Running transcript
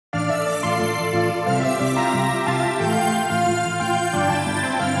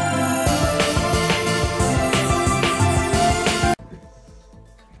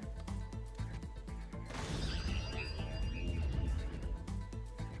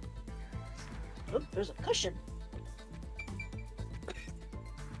Oh, there's a cushion.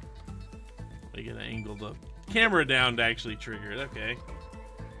 They gotta angle the camera down to actually trigger it. Okay.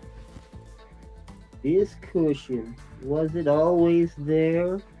 This cushion, was it always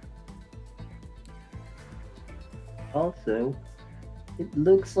there? Also, it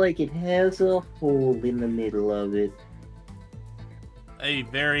looks like it has a hole in the middle of it. A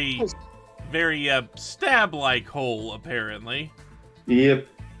very, very stab-like hole, apparently. Yep.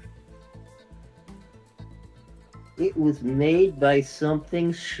 It was made by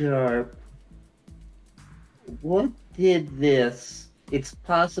something sharp. What did this? It's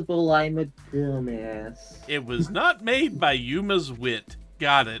possible I'm a dumbass. It was not made by Yuma's wit.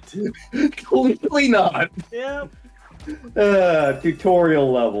 Got it. Clearly not. Yep.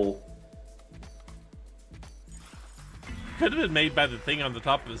 Tutorial level. Could have been made by the thing on the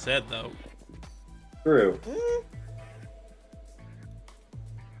top of his head, though. True.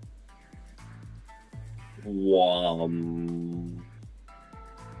 Wham.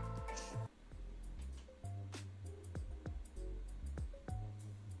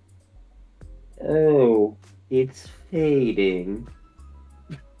 Oh, it's fading.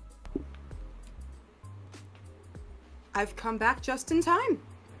 I've come back just in time.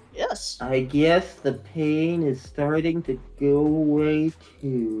 Yes. I guess the pain is starting to go away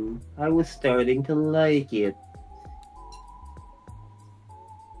too. I was starting to like it.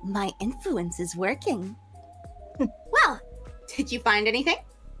 My influence is working. Well, did you find anything?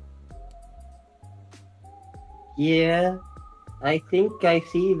 Yeah, I think I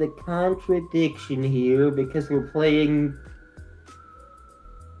see the contradiction here because we're playing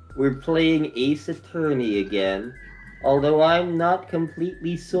Ace Attorney again. Although I'm not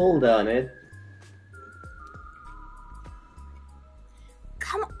completely sold on it.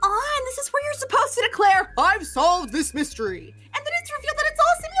 Come on, this is where you're supposed to declare, I've solved this mystery. And then it's revealed that it's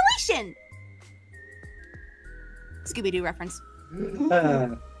all simulation. Scooby-Doo reference.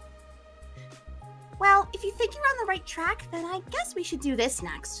 Well, if you think you're on the right track, then I guess we should do this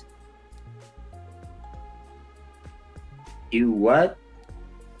next. Do what?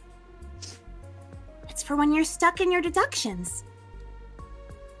 It's for when you're stuck in your deductions.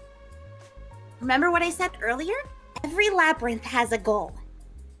 Remember what I said earlier? Every labyrinth has a goal.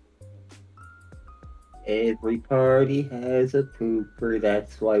 Every party has a pooper,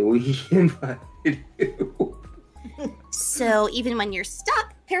 that's why we invited you. So even when you're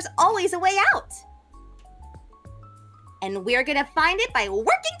stuck, there's always a way out. And we're gonna find it by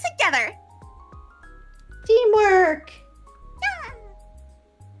working together. Teamwork.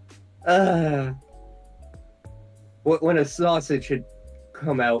 When a sausage had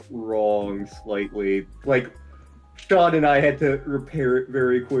come out wrong slightly, like, Sean and I had to repair it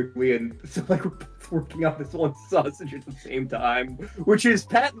very quickly, and so, like, we're both working on this one sausage at the same time, which is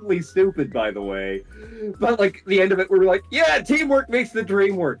patently stupid, by the way. But, like, the end of it, we were like, yeah, teamwork makes the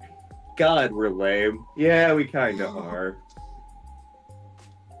dream work. God, we're lame. Yeah, we kinda are.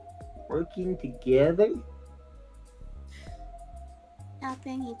 Working together?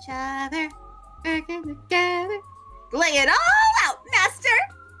 Helping each other, working together. Lay it all out, master!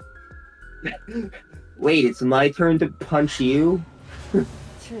 Wait, it's my turn to punch you?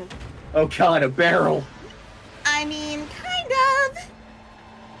 Oh god, a barrel! I mean, kind of.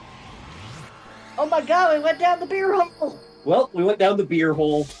 Oh my god, we went down the beer hole. Well, we went down the beer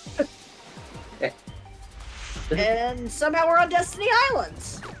hole. And somehow we're on Destiny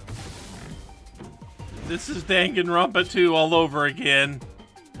Islands. This is Danganronpa 2 all over again.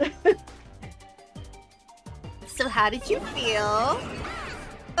 So how did you feel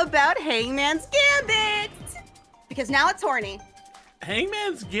about Hangman's Gambit? Because now it's horny.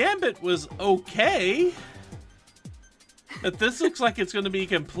 Hangman's Gambit was okay. But this looks like it's going to be a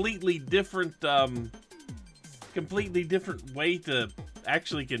completely different way to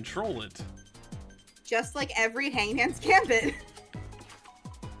actually control it. Just like every Hangman's Gambit.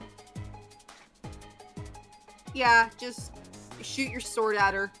 Yeah, just shoot your sword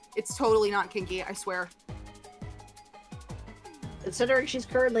at her. It's totally not kinky, I swear. Considering she's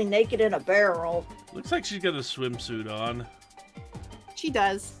currently naked in a barrel. Looks like she's got a swimsuit on. She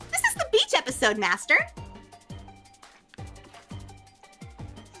does. This is the beach episode, master.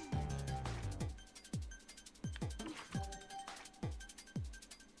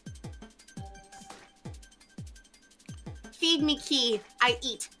 Feed me key, I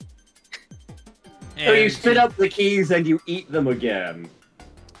eat. So you spit up the keys and you eat them again.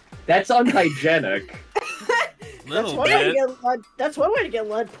 That's unhygienic. That's one way to get lead. That's one way to get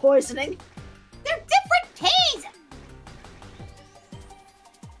lead poisoning. They're different keys.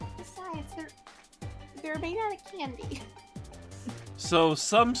 Besides, they're made out of candy. So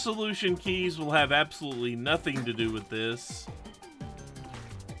some solution keys will have absolutely nothing to do with this.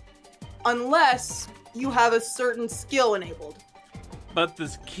 Unless you have a certain skill enabled. But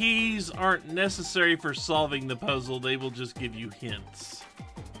the keys aren't necessary for solving the puzzle. They will just give you hints.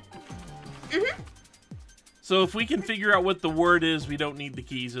 Mm-hmm. So if we can figure out what the word is, we don't need the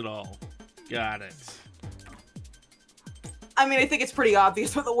keys at all. Got it. I mean, I think it's pretty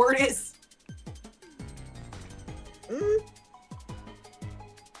obvious what the word is.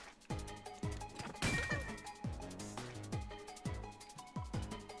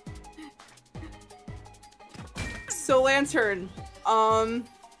 So, Lantern, that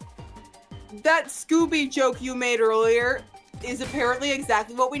Scooby joke you made earlier is apparently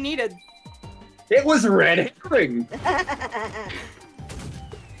exactly what we needed. It was red herring.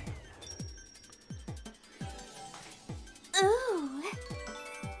 Ooh.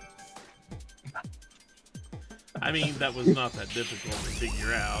 I mean, that was not that difficult to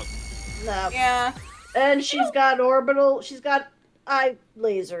figure out. No. Yeah. And she's got eye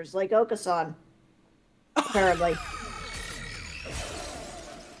lasers, like Okasan. Apparently.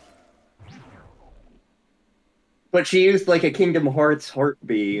 But she used like a Kingdom Hearts heart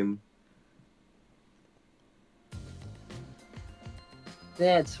beam.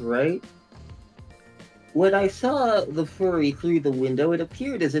 That's right. When I saw the furry through the window, it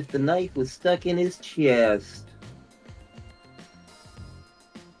appeared as if the knife was stuck in his chest.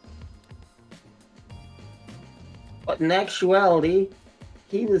 But in actuality,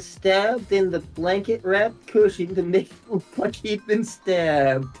 he was stabbed in the blanket-wrapped cushion to make it look like he'd been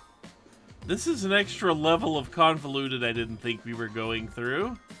stabbed. This is an extra level of convoluted I didn't think we were going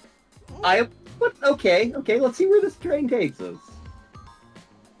through. Okay, let's see where this train takes us.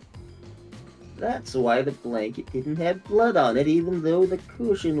 That's why the blanket didn't have blood on it, even though the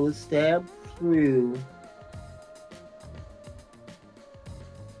cushion was stabbed through.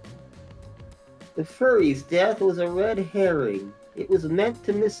 The furry's death was a red herring. It was meant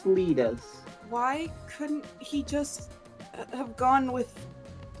to mislead us. Why couldn't he just have gone with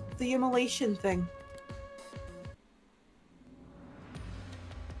the immolation thing?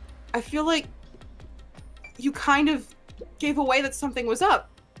 I feel like you kind of gave away that something was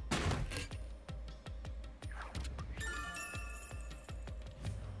up.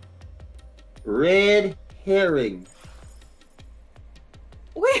 Red herring.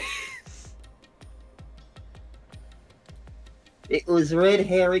 Wait. It was red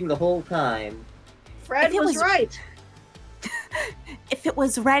herring the whole time. Fred was right. If it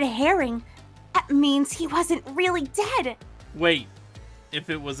was red herring, that means he wasn't really dead. Wait, if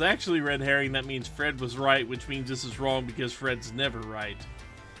it was actually red herring, that means Fred was right, which means this is wrong because Fred's never right.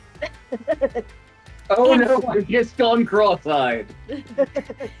 Oh no, I've just gone cross-eyed.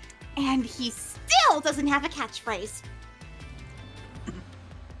 And he still doesn't have a catchphrase.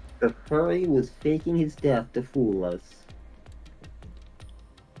 The furry was faking his death to fool us.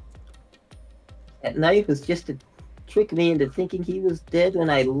 That knife was just to trick me into thinking he was dead when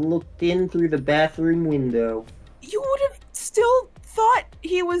I looked in through the bathroom window. You would have still thought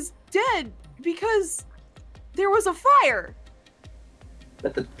he was dead because there was a fire.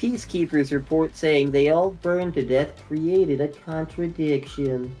 But the Peacekeepers report saying they all burned to death created a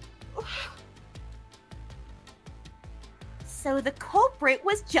contradiction. So the culprit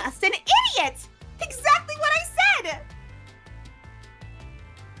was just an idiot! Exactly what I said!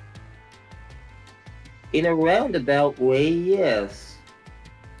 In a roundabout way, yes.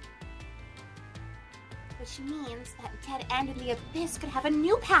 Which means that Dead End in the Abyss could have a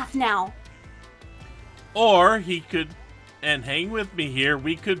new path now. Or he could, and hang with me here,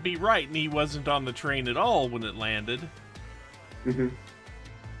 we could be right and he wasn't on the train at all when it landed. Mm-hmm.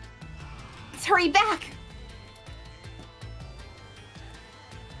 Let's hurry back!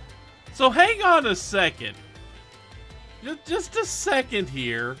 So hang on a second. Just a second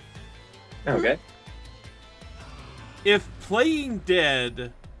here. Okay. If playing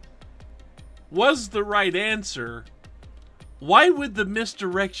dead was the right answer, why would the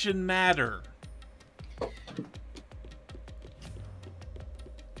misdirection matter?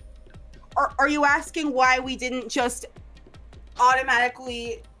 Are you asking why we didn't just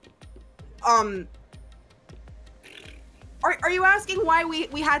automatically, Are you asking why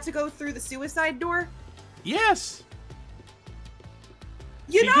we had to go through the suicide door? Yes.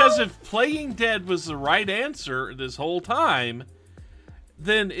 Because if playing dead was the right answer this whole time,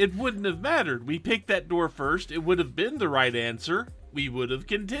 then it wouldn't have mattered. We picked that door first. It would have been the right answer. We would have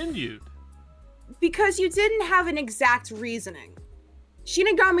continued. Because you didn't have an exact reasoning.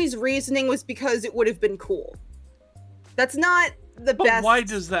 Shinigami's reasoning was because it would have been cool. That's not the best. But why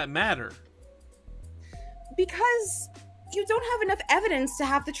does that matter? Because you don't have enough evidence to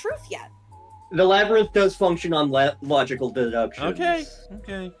have the truth yet. The labyrinth does function on logical deduction. Okay.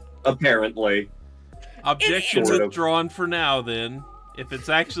 Apparently. Objection Sort of. withdrawn for now, then. If it's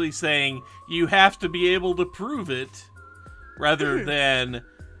actually saying you have to be able to prove it, rather than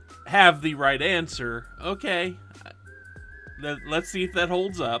have the right answer, okay. Let's see if that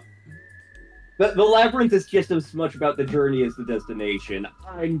holds up. The labyrinth is just as much about the journey as the destination,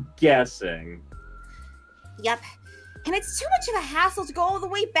 I'm guessing. Yep. And it's too much of a hassle to go all the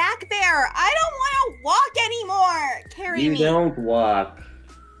way back there. I don't want to walk anymore. Carry me. You don't walk.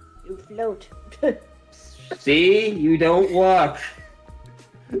 You float. See? You don't walk.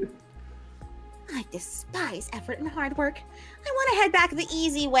 I despise effort and hard work. I want to head back the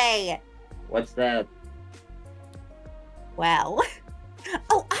easy way. What's that? Well,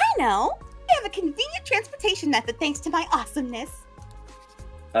 oh, I know. I have a convenient transportation method thanks to my awesomeness.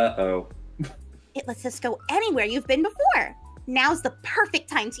 Uh-oh. It lets us go anywhere you've been before. Now's the perfect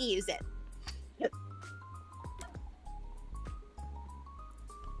time to use it.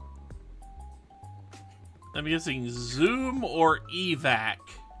 I'm guessing Zoom or evac.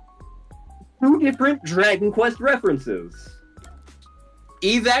 2 different Dragon Quest references.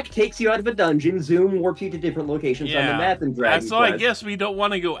 Evac takes you out of a dungeon, Zoom warps you to different locations on the map in Dragon Quest. So I guess we don't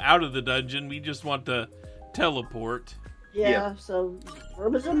want to go out of the dungeon, we just want to teleport. Yeah. So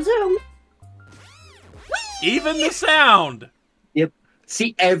zoom zoom. Even the sound! Yep.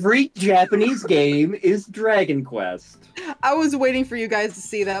 See, every Japanese game is Dragon Quest. I was waiting for you guys to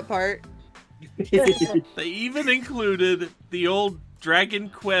see that part. They even included the old Dragon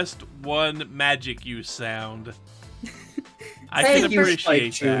Quest 1 magic use sound. I can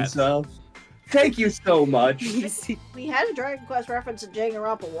appreciate that. Thank you so much. We had a Dragon Quest reference in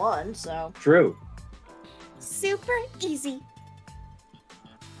Danganronpa 1, so... True. Super easy.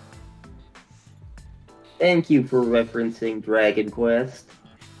 Thank you for referencing Dragon Quest.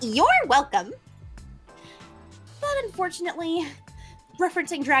 You're welcome. But unfortunately,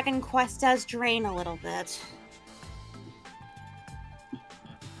 referencing Dragon Quest does drain a little bit.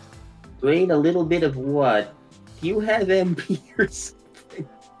 Drain a little bit of what? Do you have MP or something?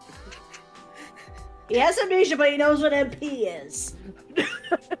 He has amnesia, but he knows what MP is.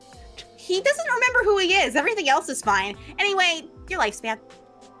 He doesn't remember who he is. Everything else is fine. Anyway, your lifespan.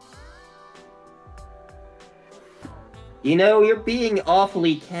 You know, you're being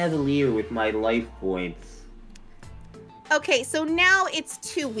awfully cavalier with my life points. Okay, so now it's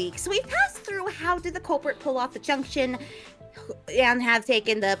 2 weeks. So we've passed through how did the culprit pull off the junction and have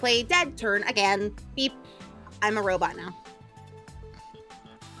taken the play dead turn again. Beep. I'm a robot now.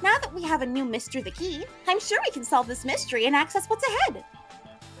 Now that we have a new Mr. the Key, I'm sure we can solve this mystery and access what's ahead.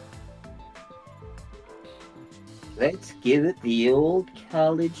 Let's give it the old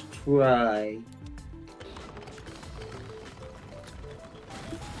college try.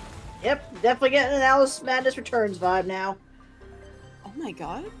 Yep, definitely getting an Alice Madness Returns vibe now. Oh my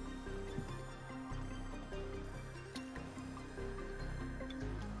god.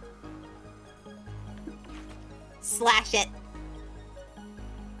 Slash it.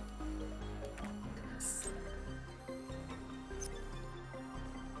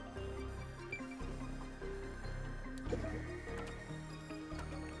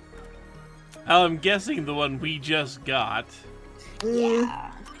 I'm guessing the one we just got.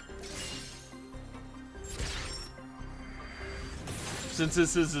 Yeah. Since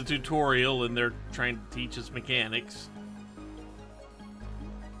this is a tutorial and they're trying to teach us mechanics.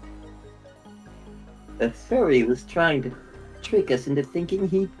 The furry was trying to trick us into thinking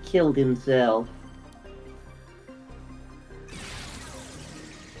he killed himself.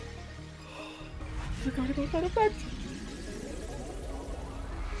 Forgot about that effect.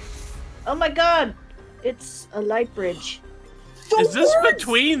 Oh my god! It's a light bridge. Is this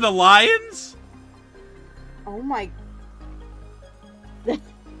between the lions? Oh my.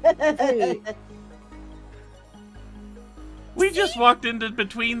 We just walked into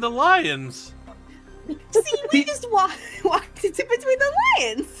between the lions. See, we just walked into between the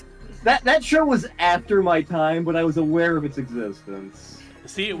lions. That show was after my time, but I was aware of its existence.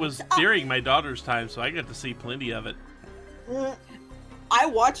 See, it was during my daughter's time, so I got to see plenty of it. I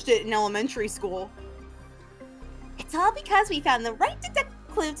watched it in elementary school. It's all because we found the right deductive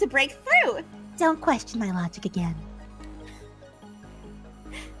clue to break through. Don't question my logic again.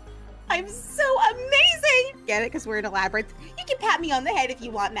 I'm so amazing! Get it? Because we're in a labyrinth. You can pat me on the head if you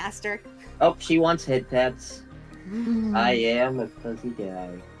want, Master. Oh, she wants head pats. I am a fuzzy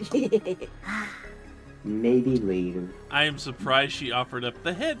guy. Maybe later. I am surprised she offered up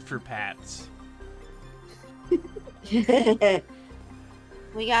the head for pats.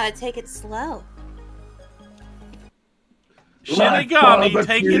 We gotta take it slow. Shinigami,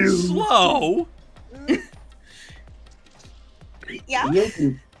 take it slow. Yeah.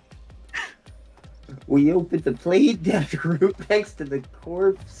 We opened the plate dead group next to the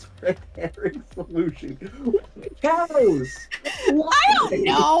corpse red herring solution. Cows! Why? I don't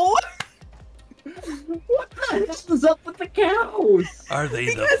know. What the hell is up with the cows? Are they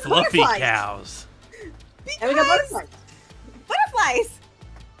the Because fluffy butterflies. cows? And we got butterflies. Butterflies.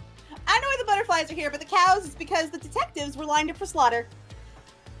 I know why the butterflies are here, but the cows is because the detectives were lined up for slaughter.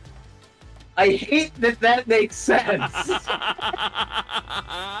 I hate that makes sense.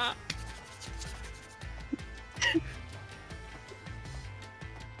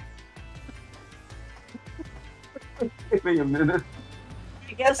 Give me a minute.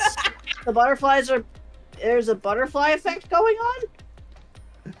 I guess the butterflies are. There's a butterfly effect going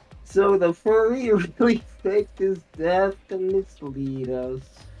on? So the furry really faked his death to mislead us.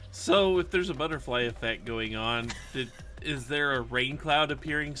 So, if there's a butterfly effect going on, is there a rain cloud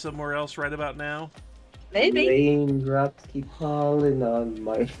appearing somewhere else right about now? Maybe. Raindrops keep falling on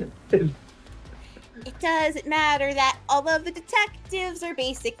my head. It doesn't matter that all of the detectives are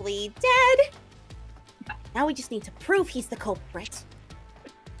basically dead. Now we just need to prove he's the culprit.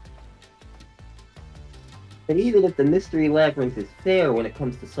 But even if the mystery labyrinth is fair when it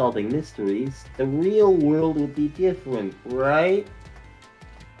comes to solving mysteries, the real world would be different, right?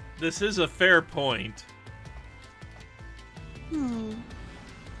 This is a fair point.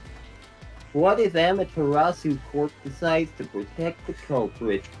 What if Amaterasu Corp decides to protect the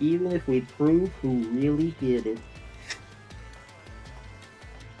culprit, even if we prove who really did it?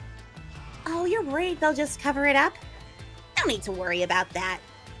 Oh, you're worried they'll just cover it up? No need to worry about that.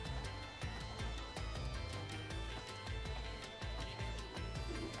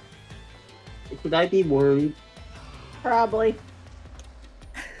 Should I be worried? Probably.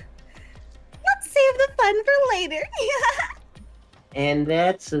 Let's save the fun for later. And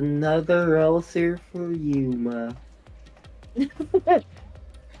that's another ulcer for you, Ma.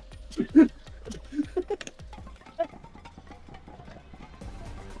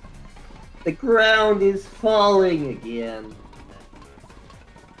 The ground is falling again.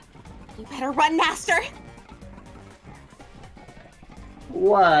 You better run, Master.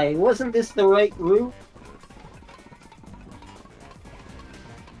 Why? Wasn't this the right route?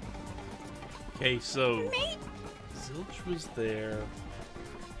 Okay, so Mate. Zilch was there.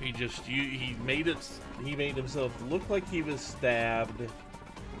 He made himself look like he was stabbed,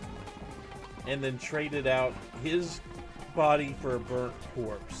 and then traded out his body for a burnt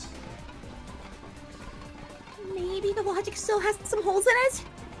corpse. Maybe the logic still has some holes in it?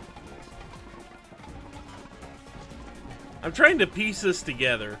 I'm trying to piece this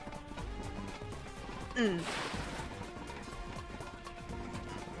together.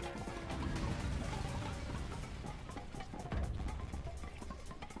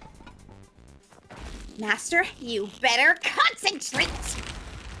 Master, you better concentrate!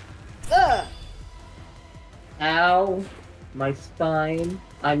 Ugh. Ow. My spine.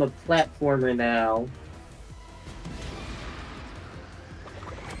 I'm a platformer now.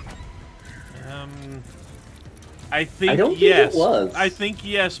 I think I don't think yes. it was. I think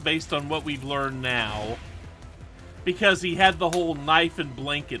yes, based on what we've learned now. Because he had the whole knife and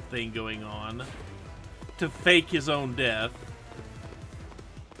blanket thing going on to fake his own death.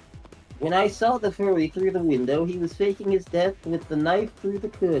 When I saw the furry through the window, he was faking his death with the knife through the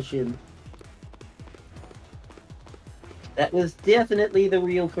cushion. That was definitely the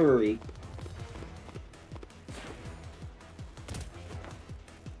real furry.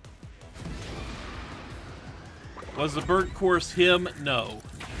 Was the burnt corpse him? No.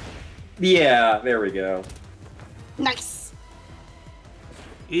 Yeah, there we go. Nice!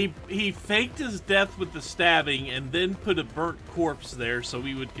 He faked his death with the stabbing and then put a burnt corpse there so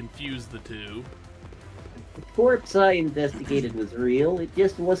we would confuse the two. The corpse I investigated was real, it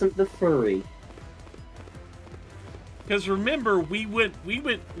just wasn't the furry. Because remember, we went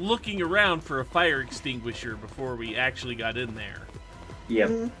looking around for a fire extinguisher before we actually got in there.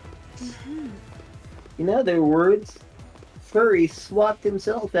 Yep. In other words, furry swapped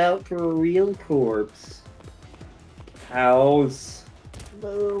himself out for a real corpse. House.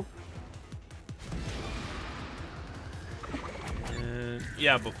 Boo.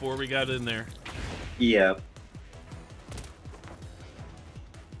 Yeah, before we got in there. Yep.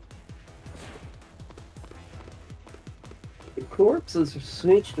 The corpse was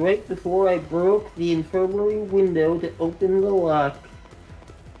switched right before I broke the infirmary window to open the lock.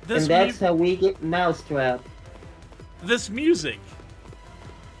 This And that's how we get mousetrap. this music.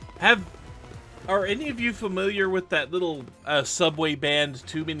 Are any of you familiar with that little subway band,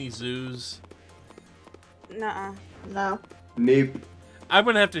 Too Many Zoos? Nuh-uh. No. Nope. I'm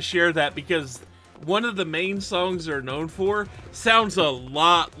gonna have to share that because one of the main songs they're known for sounds a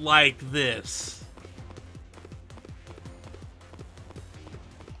lot like this.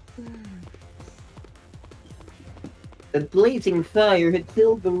 The blazing fire had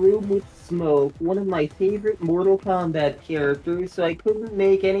filled the room with smoke, one of my favorite Mortal Kombat characters, so I couldn't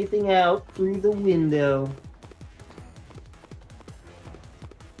make anything out through the window.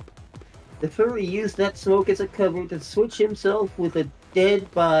 The furry used that smoke as a cover to switch himself with a dead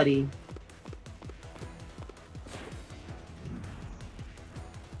body.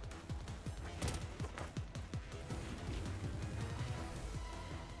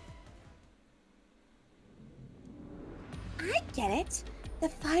 I get it. The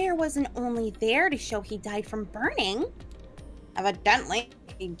fire wasn't only there to show he died from burning. Evidently,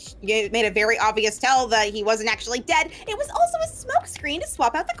 he made a very obvious tell that he wasn't actually dead. It was also a smoke screen to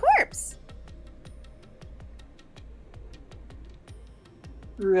swap out the corpse.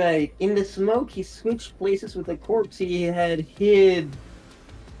 Right. In the smoke, he switched places with the corpse he had hid.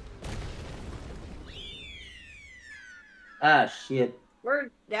 Ah, shit.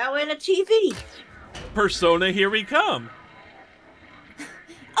 We're now in a TV. Persona, here we come.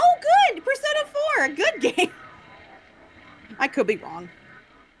 Oh, good! Persona 4, a good game. I could be wrong.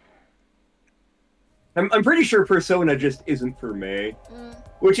 I'm pretty sure Persona just isn't for me.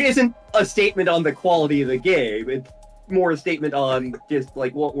 Which isn't a statement on the quality of the game. It's more a statement on just,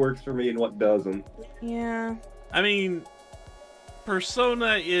 like, what works for me and what doesn't. Yeah. I mean,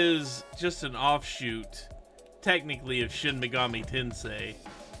 Persona is just an offshoot, technically, of Shin Megami Tensei.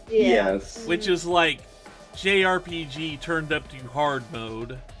 Yeah. Yes. Which is like JRPG turned up to hard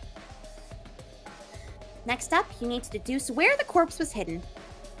mode. Next up, you need to deduce where the corpse was hidden.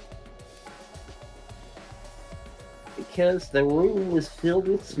 Because the room was filled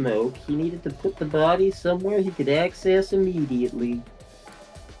with smoke, he needed to put the body somewhere he could access immediately.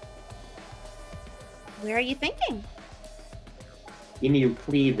 Where are you thinking? In your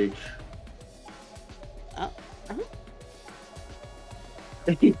cleavage. Oh.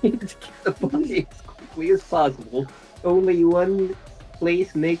 Get the body as quickly as possible. Only one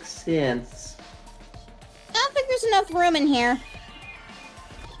place makes sense. I don't think there's enough room in here.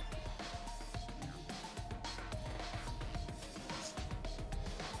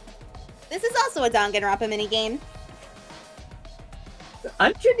 This is also a Danganronpa minigame.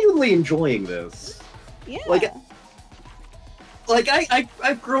 I'm genuinely enjoying this. Yeah. Like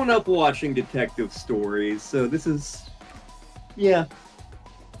I've grown up watching detective stories, so this is, yeah.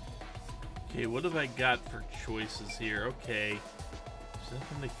 Okay, what have I got for choices here? Okay. There's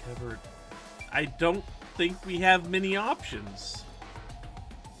nothing to cover. I don't think we have many options.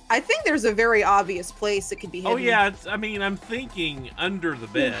 I think there's a very obvious place it could be hidden. Oh yeah, I'm thinking under the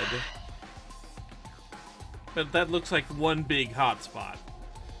bed. But that looks like one big hotspot.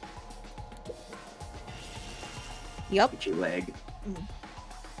 Yep. Get your leg.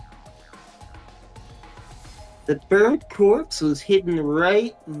 The burnt corpse was hidden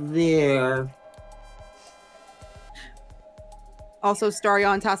right there. Also,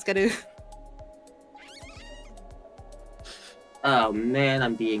 Starion Tascadoo. Oh man,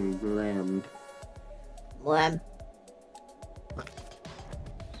 I'm being blamed. Blam.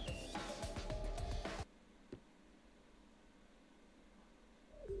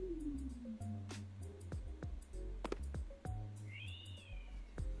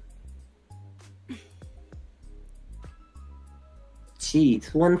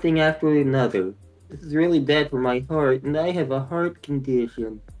 Jeez, one thing after another. This is really bad for my heart, and I have a heart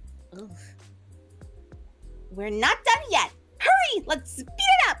condition. Oof. We're not done yet. Hurry! Let's speed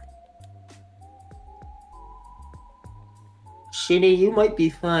it up! Shinny, you might be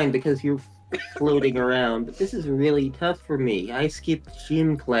fine because you're floating around, but this is really tough for me. I skipped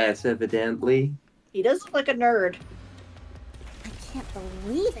gym class, evidently. He does look like a nerd. I can't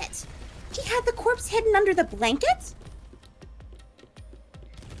believe it. He had the corpse hidden under the blanket?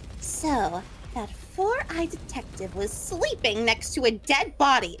 So, that four-eyed detective was sleeping next to a dead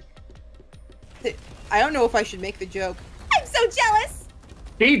body. I don't know if I should make the joke. I'm so jealous!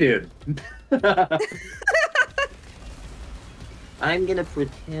 He did. I'm gonna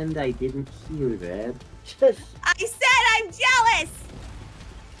pretend I didn't hear that. I said I'm jealous!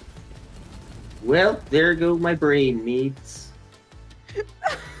 Well, there go my brain meats.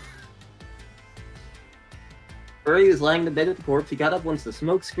 Furry was lying in bed with the corpse. He got up once the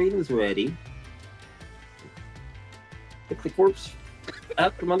smoke screen was ready. Took the corpse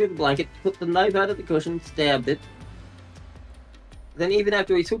out from under the blanket, put the knife out of the cushion, stabbed it. Then even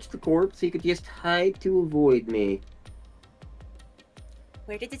after he switched the corpse, he could just hide to avoid me.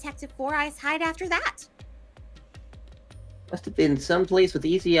 Where did Detective Four Eyes hide after that? Must have been someplace with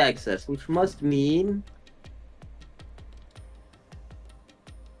easy access, which must mean...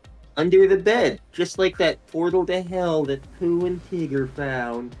 under the bed, just like that portal to hell that Pooh and Tigger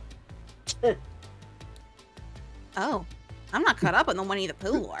found. Oh, I'm not caught up on the Winnie the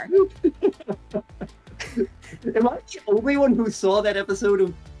Pooh lore. Am I the only one who saw that episode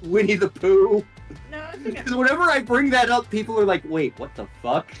of Winnie the Pooh? No, I think Because whenever I bring that up, people are like, wait, what the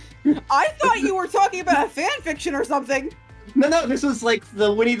fuck? I thought you were talking about a fan fiction or something. No, this was like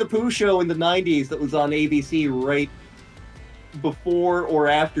the Winnie the Pooh show in the 90s that was on ABC right before or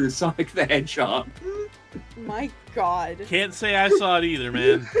after Sonic the Hedgehog. My God. Can't say I saw it either,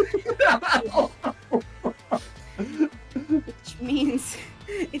 man. Which means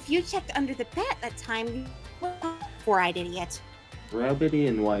if you checked under the bed that time, you were a four-eyed idiot. Rub it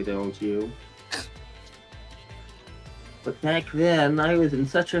in, why don't you? But back then, I was in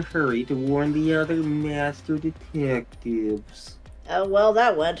such a hurry to warn the other master detectives. how well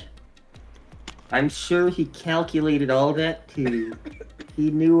that went. I'm sure he calculated all that too.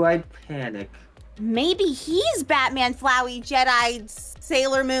 He knew I'd panic. Maybe he's Batman, Flowey, Jedi,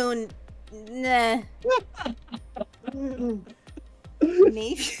 Sailor Moon. Nah.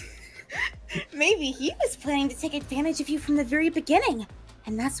 Maybe, maybe he was planning to take advantage of you from the very beginning,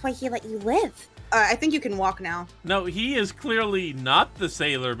 and that's why he let you live. I think you can walk now. No, he is clearly not the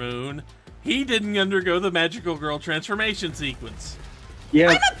Sailor Moon. He didn't undergo the magical girl transformation sequence. Yeah,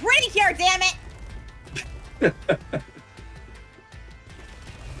 I'm a pretty here, damn it!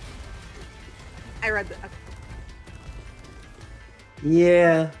 I read the.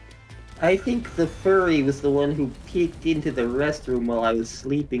 Yeah, I think the furry was the one who peeked into the restroom while I was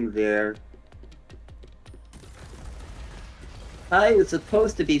sleeping there. I was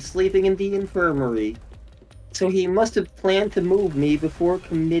supposed to be sleeping in the infirmary, so he must have planned to move me before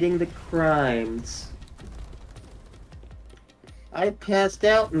committing the crimes. I passed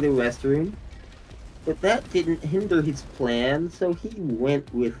out in the restroom, but that didn't hinder his plan, so he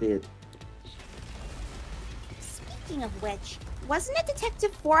went with it. Speaking of which, wasn't it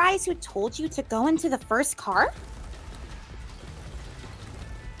Detective Four Eyes who told you to go into the first car?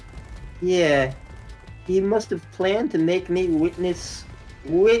 Yeah, he must have planned to make me witness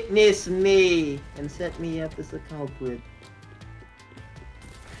me and set me up as the culprit.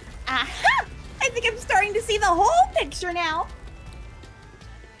 Aha! I think I'm starting to see the whole picture now.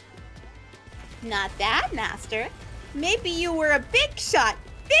 Not bad, Master. Maybe you were a big shot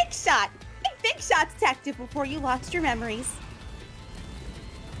detective before you lost your memories.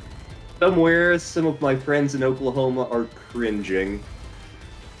 somewhere some of my friends in Oklahoma are cringing.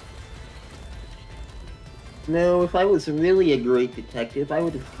 No, if I was really a great detective, I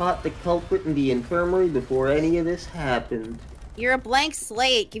would have caught the culprit in the infirmary before any of this happened. You're a blank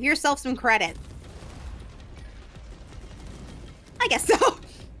slate. Give yourself some credit. I guess so.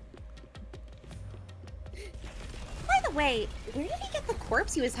 By the way, where did he get the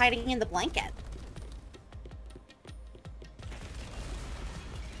corpse he was hiding in the blanket?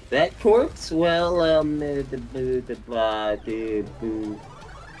 That corpse? Well,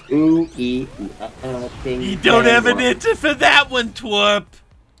 You don't have an answer for that one, twerp!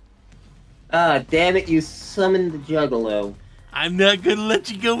 Ah, damn it, you summoned the Juggalo. I'm not gonna let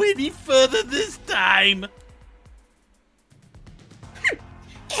you go any further this time!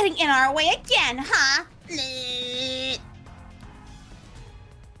 Getting in our way again, huh?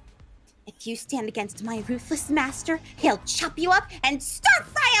 If you stand against my ruthless master, he'll chop you up and stir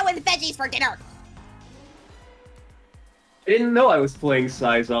fry you with veggies for dinner! I didn't know I was playing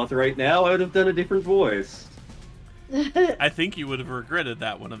Sizoth right now. I would have done a different voice. I think you would have regretted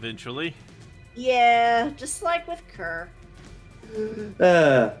that one eventually. Yeah, just like with Kerr.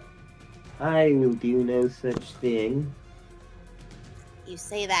 I will do no such thing. You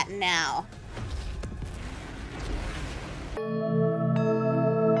say that now.